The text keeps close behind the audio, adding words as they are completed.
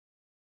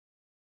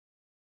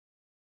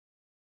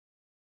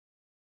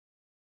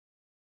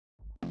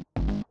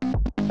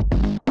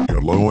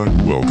Hello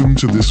and welcome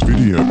to this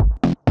video.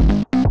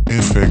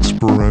 XY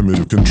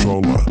Parameter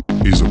Controller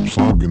is a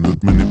plugin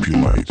that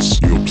manipulates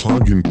your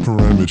plugin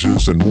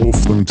parameters and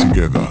morph them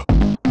together.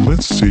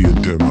 Let's see a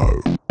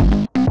demo.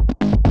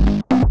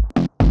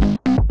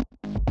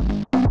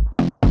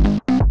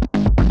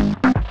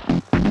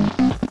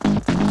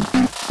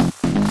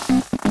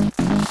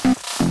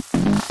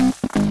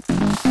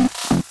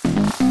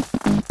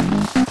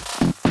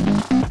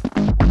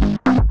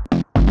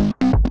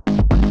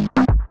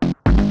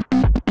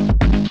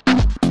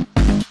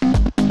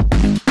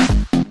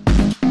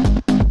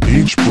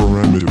 Each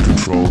parameter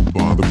controlled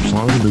by the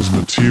plugin is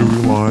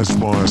materialized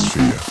by a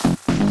sphere.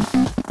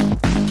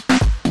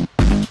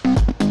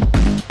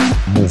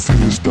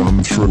 Morphing is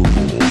done through a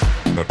ball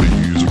that the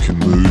user can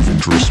move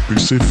into a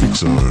specific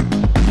zone.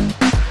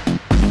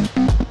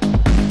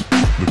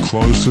 The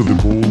closer the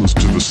ball is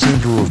to the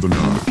center of the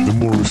node, the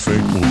more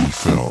effect will be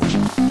felt.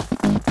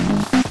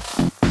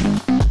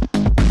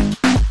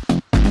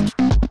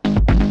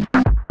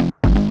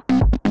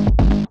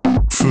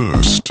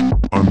 First,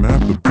 I map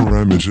the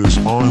parameters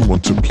I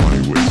want to play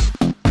with.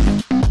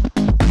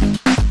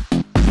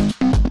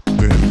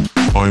 Then,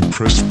 I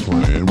press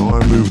play and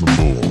I move the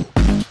ball.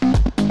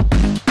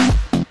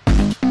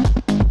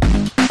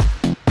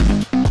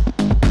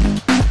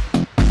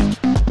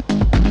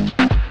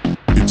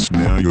 It's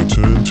now your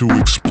turn to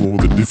explore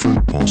the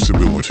different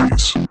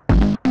possibilities.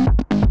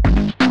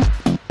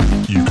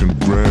 You can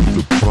grab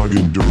the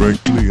plugin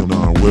directly on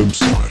our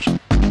website.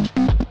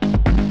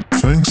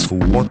 Thanks for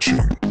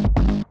watching.